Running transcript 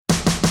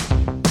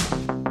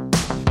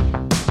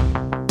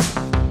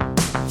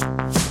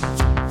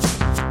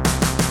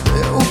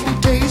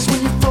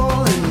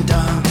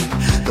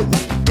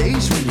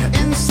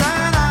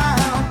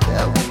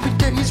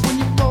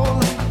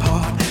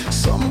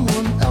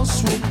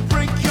else will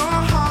break your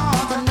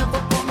heart. I'm never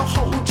gonna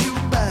hold you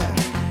back.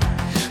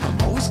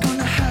 I'm always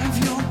gonna have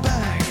your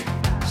back.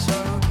 So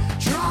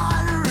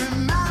try to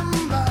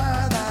remember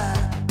that.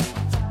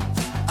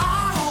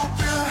 I hope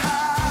you're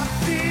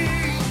happy.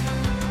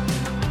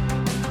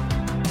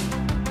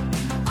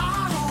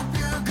 I hope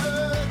you're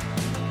good.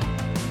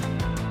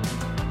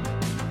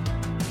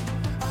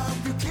 I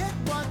hope you get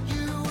what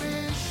you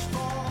wish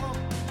for.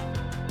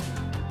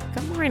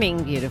 Good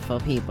morning, beautiful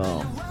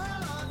people.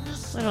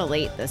 A little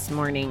late this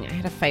morning. I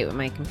had a fight with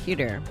my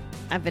computer.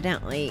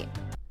 Evidently,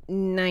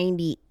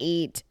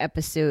 98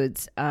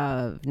 episodes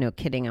of No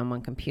Kidding on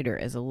one computer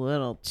is a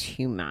little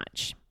too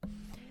much.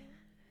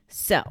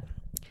 So,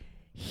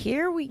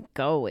 here we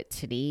go with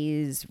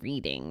today's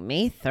reading,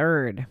 May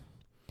 3rd.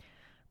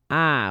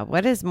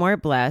 What is more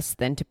blessed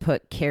than to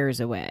put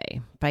cares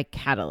away? By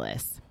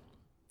Catalyst.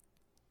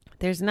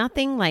 There's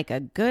nothing like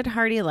a good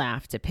hearty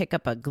laugh to pick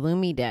up a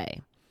gloomy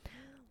day.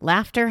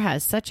 Laughter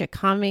has such a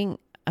calming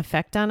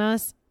effect on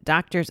us,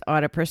 doctors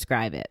ought to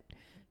prescribe it.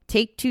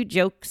 Take 2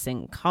 jokes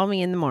and call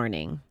me in the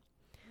morning.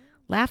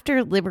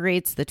 Laughter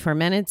liberates the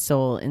tormented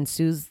soul and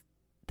soothes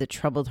the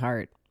troubled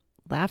heart.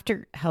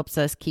 Laughter helps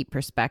us keep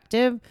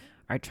perspective.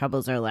 Our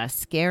troubles are less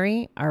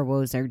scary. Our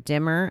woes are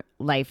dimmer.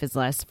 Life is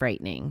less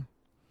frightening.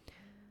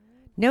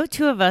 No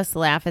two of us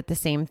laugh at the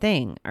same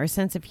thing. Our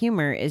sense of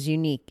humor is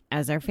unique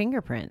as our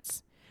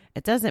fingerprints.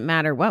 It doesn't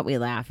matter what we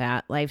laugh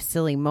at, life's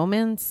silly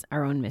moments,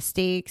 our own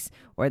mistakes,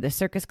 or the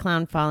circus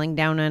clown falling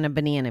down on a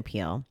banana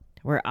peel.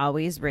 We're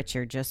always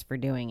richer just for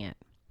doing it.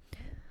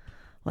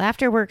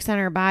 Laughter works on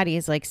our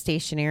bodies like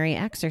stationary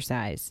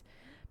exercise,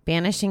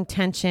 banishing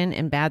tension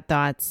and bad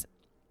thoughts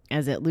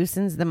as it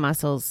loosens the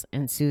muscles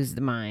and soothes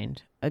the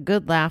mind. A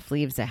good laugh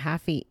leaves a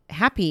happy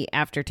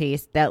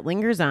aftertaste that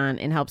lingers on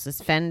and helps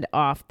us fend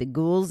off the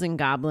ghouls and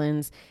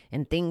goblins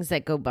and things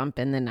that go bump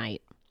in the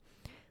night.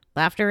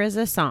 Laughter is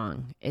a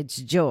song. It's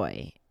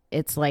joy.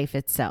 It's life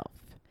itself.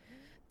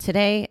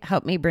 Today,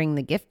 help me bring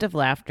the gift of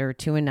laughter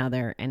to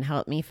another and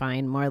help me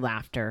find more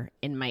laughter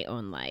in my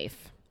own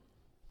life.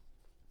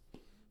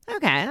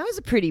 Okay, that was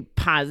a pretty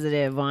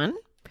positive one.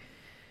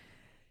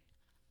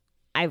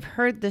 I've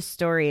heard this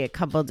story a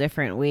couple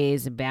different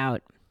ways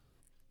about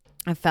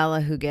a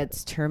fella who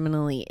gets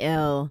terminally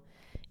ill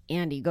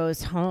and he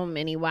goes home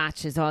and he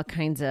watches all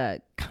kinds of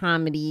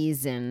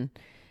comedies and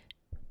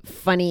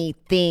funny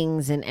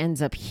things and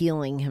ends up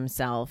healing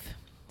himself.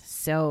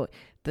 So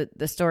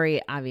the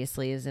story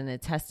obviously isn't a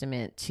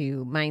testament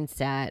to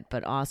mindset,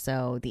 but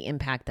also the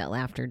impact that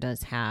laughter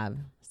does have.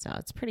 So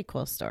it's a pretty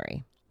cool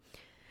story.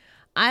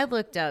 I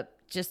looked up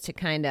just to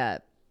kind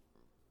of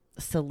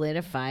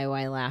solidify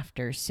why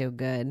laughter is so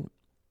good.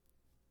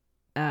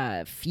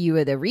 A few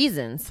of the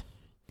reasons.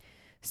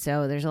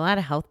 So there's a lot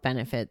of health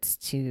benefits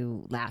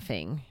to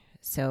laughing.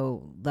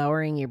 So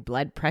lowering your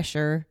blood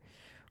pressure,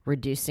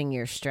 reducing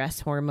your stress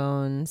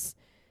hormones,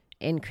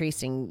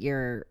 increasing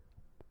your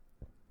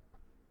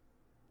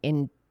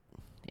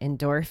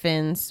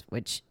endorphins,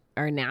 which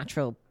are a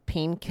natural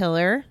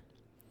painkiller.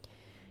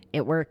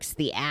 It works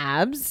the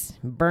abs,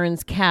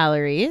 burns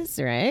calories,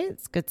 right?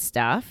 It's good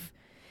stuff.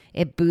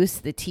 It boosts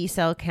the T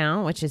cell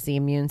count, which is the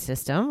immune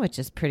system, which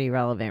is pretty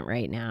relevant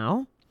right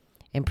now.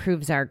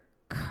 Improves our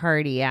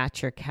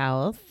cardiac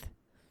health.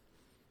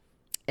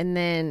 And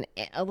then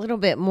a little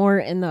bit more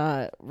in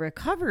the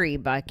recovery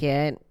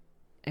bucket.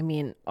 I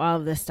mean, all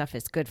of this stuff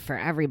is good for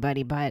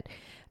everybody, but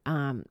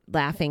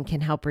laughing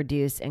can help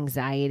reduce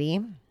anxiety,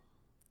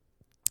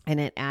 and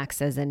it acts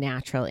as a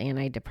natural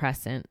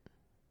antidepressant.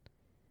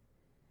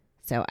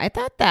 So I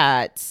thought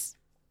that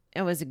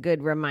it was a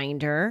good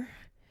reminder.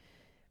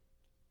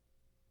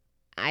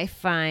 I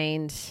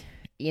find,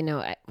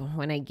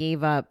 when I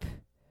gave up,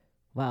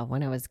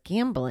 when I was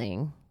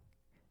gambling,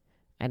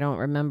 I don't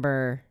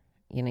remember,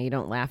 you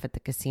don't laugh at the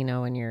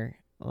casino when you're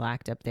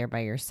locked up there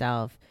by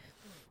yourself.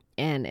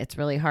 And it's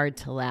really hard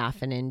to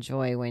laugh and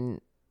enjoy when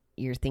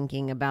you're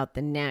thinking about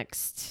the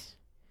next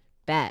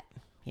bet.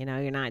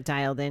 You're not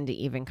dialed into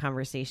even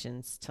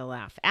conversations to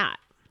laugh at.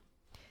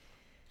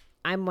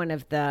 I'm one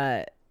of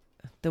the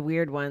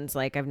weird ones.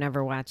 Like, I've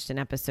never watched an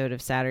episode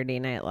of Saturday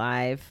Night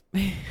Live.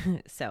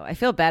 So I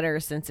feel better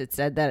since it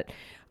said that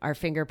our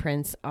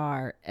fingerprints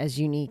are as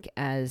unique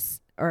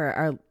as, or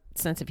our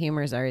sense of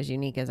humors are as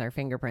unique as our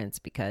fingerprints,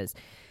 because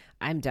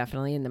I'm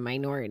definitely in the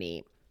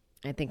minority.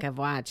 I think I've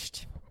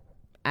watched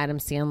Adam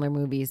Sandler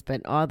movies,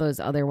 but all those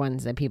other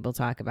ones that people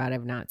talk about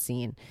I've not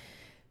seen.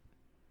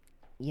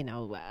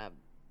 The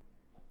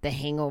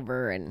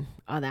Hangover and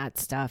all that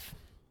stuff.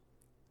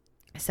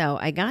 So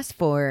I guess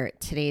for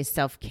today's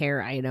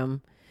self-care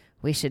item,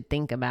 we should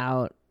think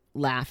about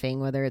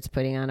laughing, whether it's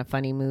putting on a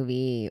funny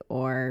movie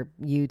or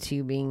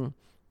YouTubing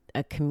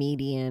a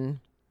comedian.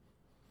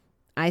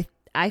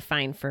 I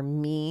find for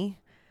me,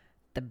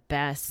 the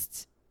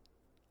best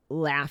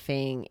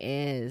laughing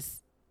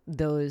is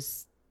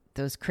those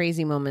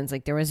crazy moments.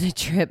 Like there was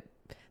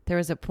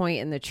a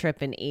point in the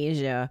trip in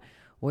Asia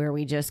where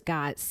we just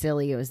got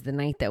silly. It was the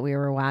night that we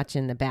were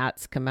watching the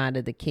bats come out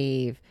of the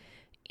cave.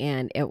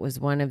 And it was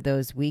one of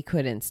those, we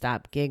couldn't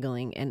stop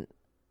giggling. And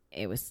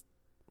it was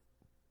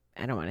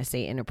I don't want to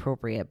say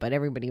inappropriate, but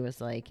everybody was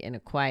like in a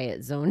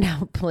quiet, zoned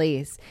out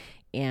place.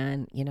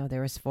 And,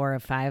 there was 4 or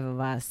 5 of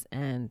us,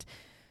 and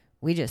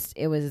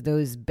it was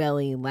those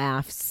belly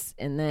laughs.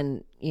 And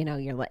then,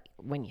 you're like,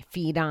 when you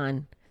feed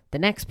on the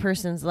next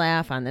person's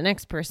laugh, on the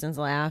next person's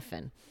laugh,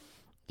 and,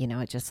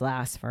 it just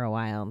lasts for a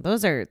while.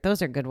 Those are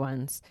good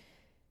ones.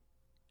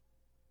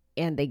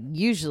 And they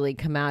usually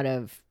come out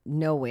of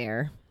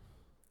nowhere.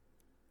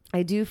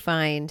 I do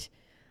find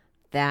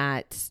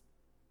that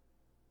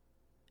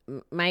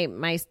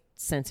my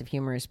sense of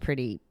humor is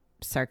pretty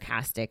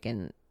sarcastic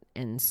and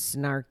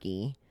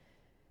snarky.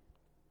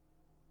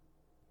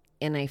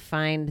 And I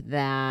find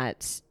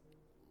that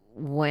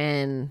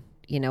when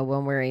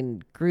we're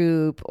in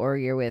group, or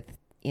you're with,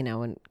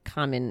 in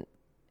common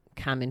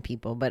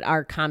people, but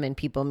our common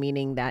people,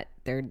 meaning that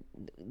they're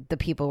the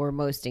people we're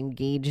most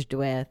engaged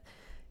with,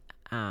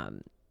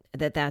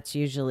 that's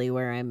usually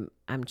where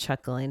I'm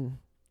chuckling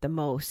the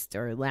most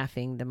or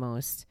laughing the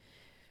most,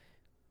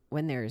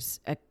 when there's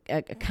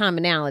a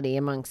commonality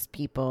amongst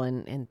people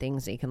and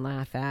things they can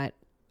laugh at.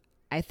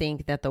 I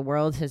think that the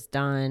world has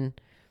done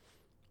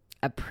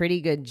a pretty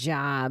good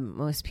job.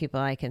 Most people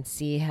I can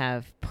see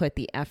have put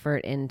the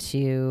effort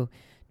into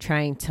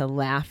trying to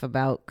laugh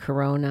about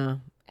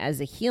Corona as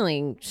a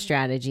healing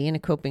strategy and a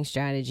coping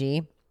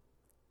strategy,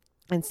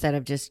 instead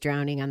of just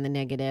drowning on the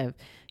negative,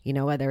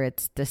 whether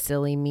it's the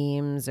silly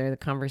memes or the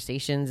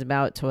conversations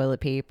about toilet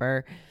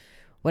paper,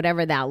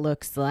 whatever that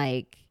looks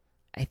like.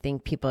 I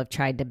think people have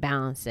tried to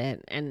balance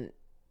it, and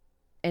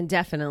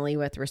definitely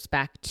with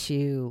respect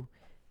to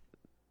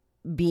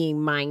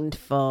being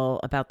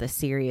mindful about the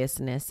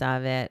seriousness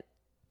of it,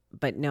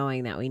 but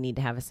knowing that we need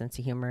to have a sense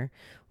of humor,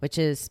 which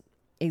is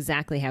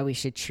exactly how we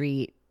should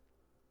treat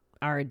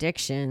our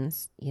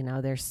addictions.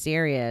 They're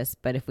serious,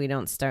 but if we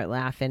don't start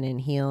laughing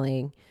and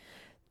healing.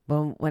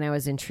 When I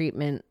was in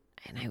treatment,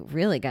 and I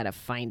really got to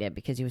find it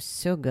because it was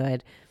so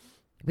good,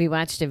 we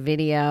watched a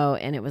video,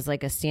 and it was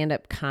like a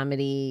stand-up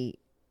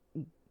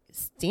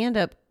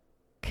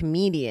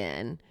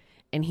comedian,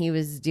 and he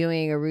was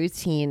doing a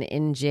routine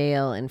in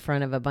jail in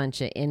front of a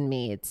bunch of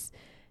inmates,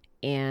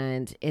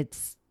 and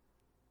it's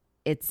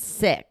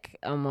sick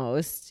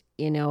almost,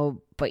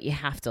 but you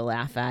have to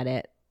laugh at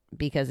it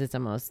because it's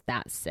almost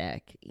that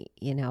sick.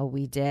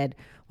 We did,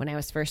 when I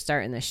was first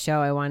starting the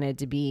show, I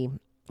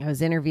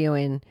was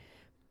interviewing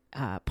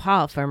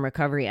Paul from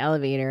Recovery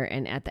Elevator,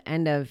 and at the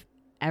end of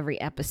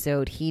every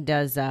episode, he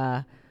does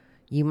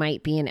you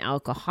might be an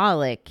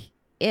alcoholic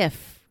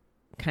if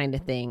kind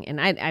of thing.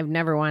 And I've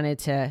never wanted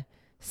to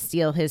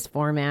steal his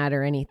format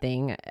or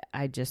anything.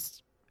 I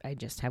just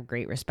have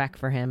great respect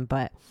for him.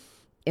 But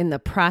in the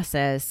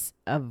process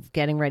of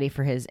getting ready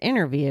for his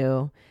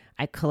interview,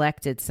 I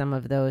collected some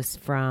of those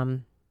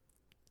from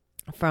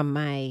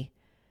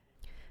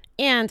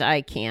and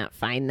I can't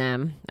find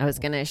them. I was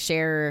going to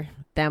share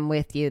them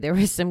with you. There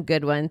were some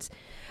good ones,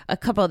 a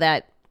couple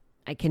that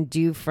I can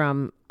do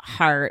from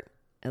heart.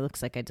 It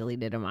looks like I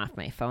deleted them off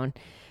my phone,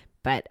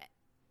 but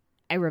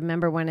I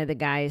remember one of the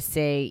guys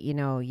say,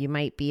 you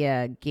might be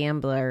a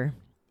gambler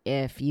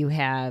if you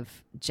have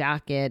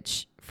jock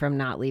itch from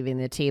not leaving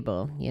the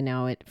table,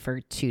 for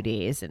 2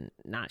 days and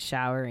not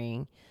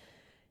showering.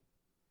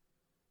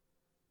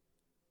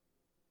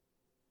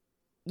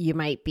 You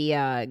might be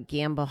a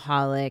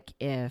gambleaholic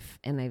if,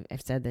 and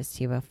I've said this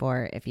to you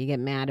before, if you get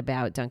mad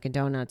about Dunkin'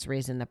 Donuts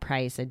raising the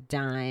price a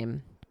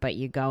dime, but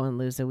you go and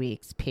lose a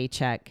week's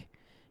paycheck,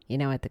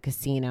 at the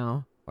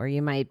casino. Or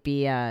you might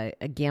be a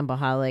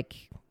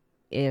gambleaholic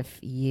if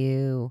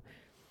you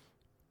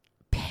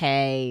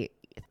pay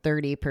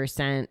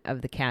 30%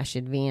 of the cash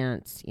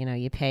advance.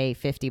 You pay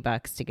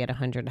 $50 to get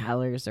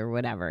 $100 or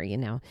whatever,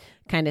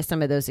 kind of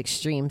some of those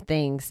extreme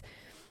things.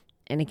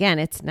 And again,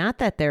 it's not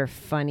that they're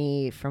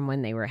funny from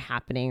when they were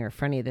happening or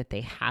funny that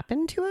they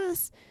happened to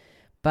us,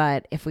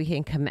 but if we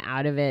can come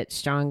out of it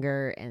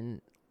stronger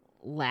and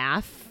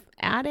laugh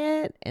at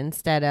it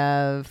instead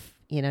of,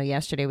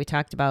 yesterday we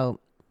talked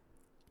about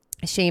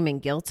shame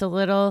and guilt a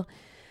little.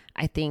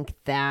 I think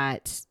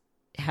that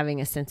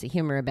having a sense of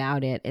humor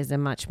about it is a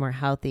much more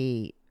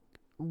healthy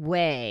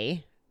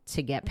way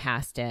to get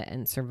past it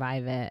and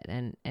survive it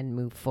and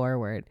move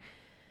forward.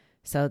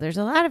 So there's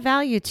a lot of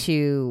value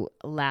to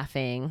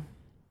laughing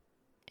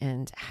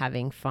and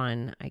having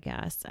fun, I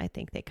guess. I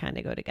think they kind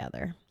of go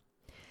together.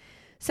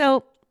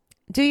 So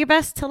do your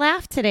best to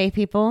laugh today,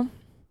 people.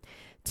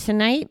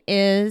 Tonight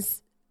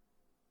is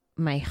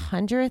my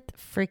 100th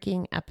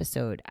freaking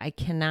episode. I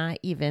cannot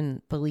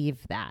even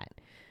believe that.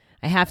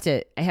 I have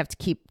to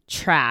keep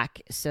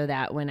track so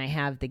that when I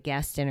have the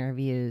guest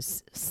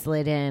interviews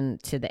slid in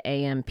to the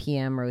AM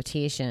PM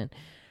rotation,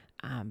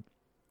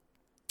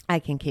 I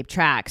can keep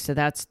track. So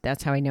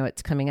that's how I know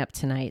it's coming up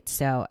tonight.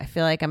 So I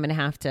feel like I'm going to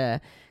have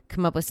to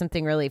come up with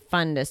something really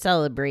fun to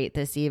celebrate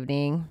this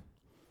evening.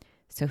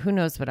 So who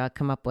knows what I'll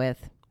come up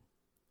with.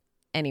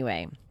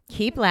 Anyway,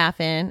 keep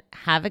laughing.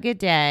 Have a good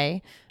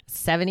day.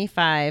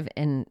 75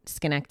 in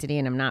Schenectady,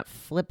 and I'm not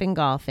flipping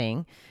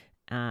golfing.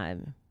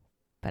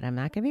 But I'm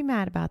not going to be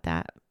mad about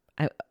that.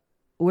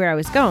 where I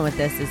was going with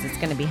this is it's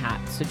going to be hot,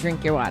 so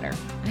drink your water.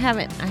 I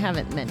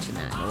haven't mentioned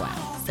that in a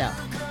while. So,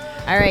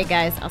 all right,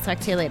 guys, I'll talk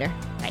to you later.